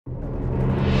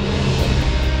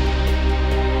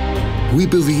We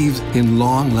believe in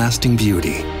long-lasting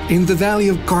beauty, in the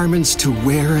value of garments to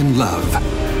wear and love.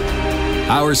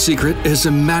 Our secret is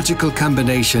a magical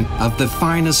combination of the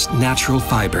finest natural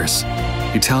fibers,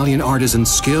 Italian artisan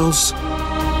skills,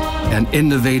 and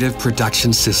innovative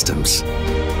production systems.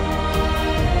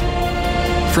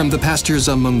 From the pastures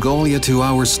of Mongolia to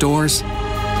our stores,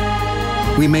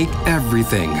 we make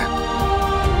everything,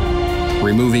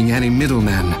 removing any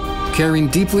middleman, caring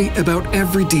deeply about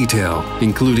every detail,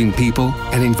 including people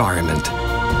and environment.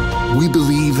 We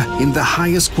believe in the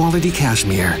highest quality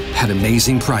cashmere at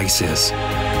amazing prices.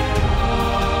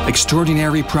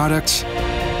 Extraordinary products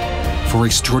for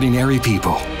extraordinary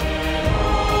people.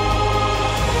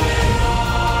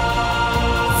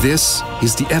 This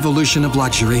is the evolution of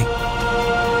luxury.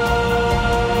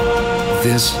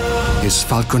 This is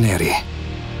Falconeri.